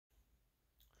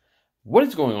What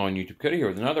is going on, YouTube? Cody here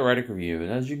with another Radical review,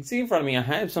 and as you can see in front of me, I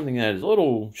have something that is a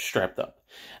little strapped up.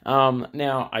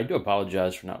 Now, I do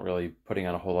apologize for not really putting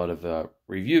out a whole lot of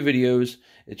review videos.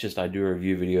 It's just I do a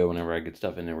review video whenever I get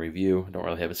stuff in a review. I don't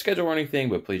really have a schedule or anything,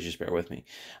 but please just bear with me.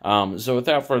 So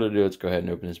without further ado, let's go ahead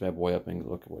and open this bad boy up and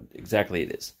look at what exactly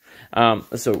it is.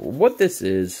 So what this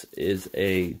is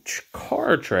a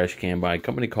car trash can by a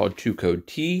company called Tocode,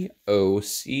 T-O-C-O-D-E.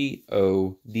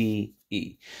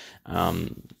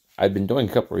 I've been doing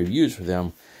a couple reviews for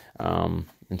them, and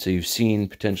so you've seen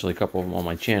potentially a couple of them on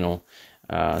my channel.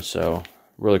 So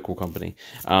really cool company.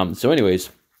 So anyways,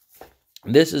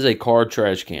 this is a car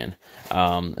trash can.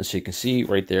 As you can see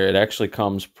right there, it actually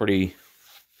comes pretty.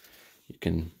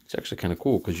 It's actually kind of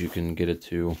cool because you can get it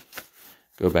to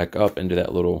go back up into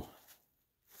that little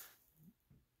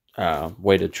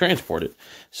way to transport it.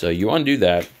 So you undo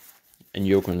that, and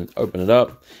you open it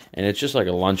up, and it's just like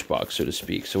a lunchbox, so to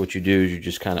speak. So what you do is you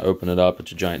just kind of open it up.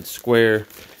 It's a giant square,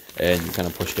 and you kind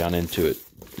of push down into it.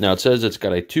 Now, it says it's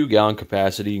got a 2-gallon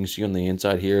capacity. You can see on the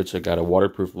inside here, it's got a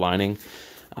waterproof lining,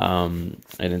 and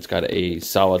it's got a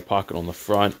solid pocket on the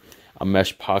front, a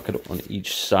mesh pocket on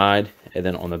each side, and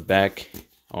then on the back,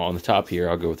 on the top here,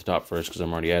 I'll go with the top first because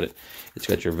I'm already at it. It's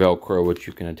got your Velcro, which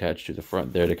you can attach to the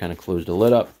front there to kind of close the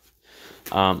lid up.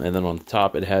 And then on the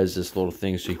top, it has this little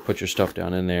thing so you can put your stuff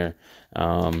down in there.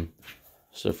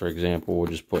 So, for example, we'll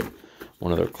just put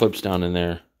one of their clips down in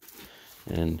there,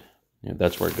 and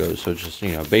that's where it goes. So it's just,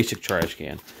 a basic trash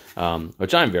can,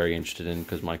 which I'm very interested in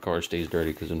because my car stays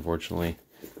dirty because, unfortunately,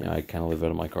 I kind of live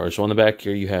out of my car. So on the back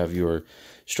here, you have your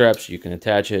straps. You can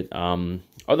attach it. On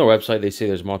their website, they say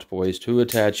there's multiple ways to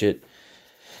attach it.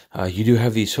 You do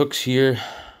have these hooks here,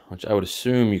 which I would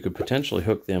assume you could potentially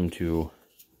hook them to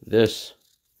this.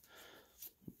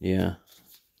 Yeah,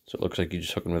 so it looks like you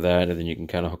just hook them with that, and then you can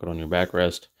kind of hook it on your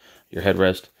backrest, your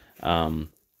headrest.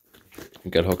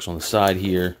 You've got hooks on the side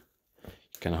here. You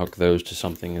kind of hook those to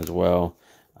something as well.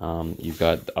 You've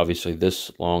got obviously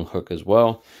this long hook as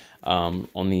well. On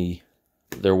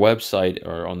their website,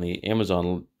 or on the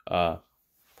Amazon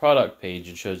product page,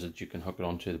 it shows that you can hook it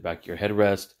onto the back of your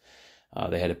headrest.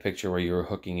 They had a picture where you were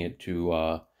hooking it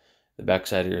to the back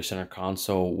side of your center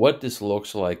console. What this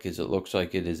looks like is, it looks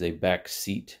like it is a back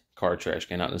seat car trash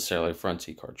can, not necessarily a front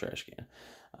seat car trash can.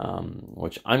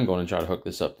 Which I'm going to try to hook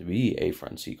this up to be a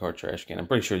front seat car trash can. I'm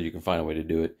pretty sure you can find a way to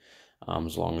do it,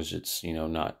 as long as it's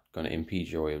not going to impede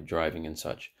your way of driving and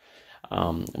such.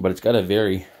 But it's got a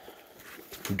very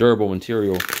durable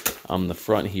material. The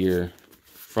front here,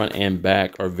 front and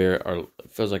back it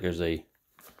feels like there's a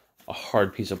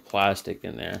hard piece of plastic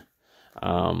in there.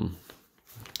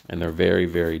 And they're very,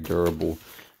 very durable.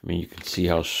 I mean, you can see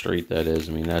how straight that is.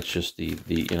 I mean, that's just the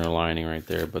inner lining right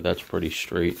there, but that's pretty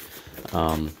straight.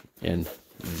 And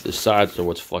the sides are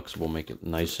what's flexible, make it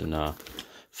nice and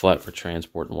flat for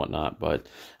transport and whatnot. But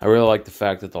I really like the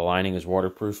fact that the lining is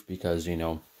waterproof because,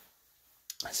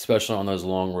 especially on those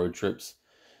long road trips,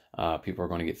 people are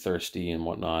going to get thirsty and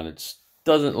whatnot. It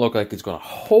doesn't look like it's going to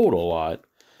hold a lot,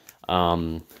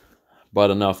 but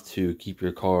enough to keep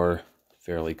your car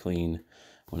fairly clean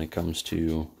when it comes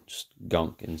to just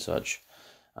gunk and such.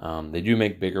 They do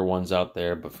make bigger ones out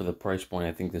there, but for the price point,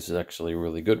 I think this is actually a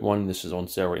really good one. This is on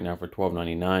sale right now for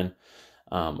 $12.99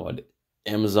 on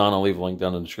Amazon. I'll leave a link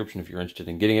down in the description if you're interested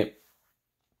in getting it.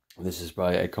 This is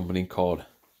by a company called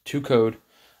Tocode.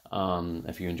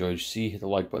 If you enjoyed, hit the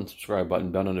like button, subscribe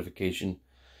button, bell notification.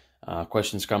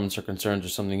 Questions, comments, or concerns, or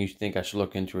something you think I should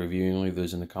look into reviewing, leave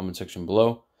those in the comment section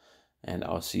below. And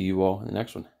I'll see you all in the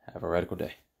next one. Have a radical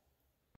day.